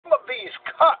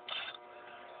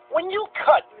when you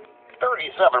cut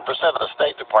 37% of the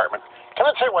State Department, can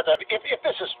I tell you what that, if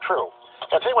this is true,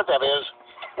 can I tell you what that is?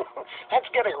 That's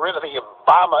getting rid of the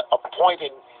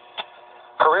Obama-appointed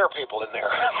career people in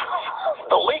there.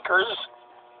 The leakers,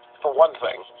 for one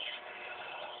thing.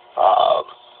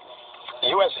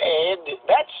 U.S. aid,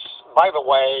 that's, by the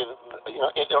way, you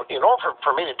know, in order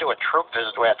for me to do a troop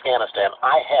visit to Afghanistan,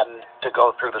 I had to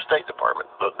go through the State Department,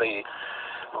 the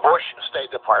Bush State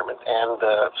Department, and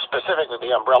specifically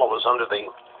the umbrella was under the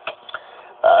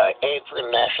Aid for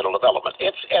International Development.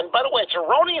 And by the way, it's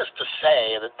erroneous to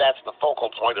say that that's the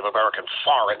focal point of American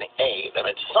foreign aid, and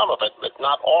it's some of it, but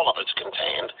not all of it's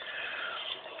contained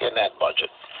in that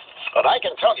budget. But I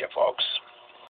can tell you, folks,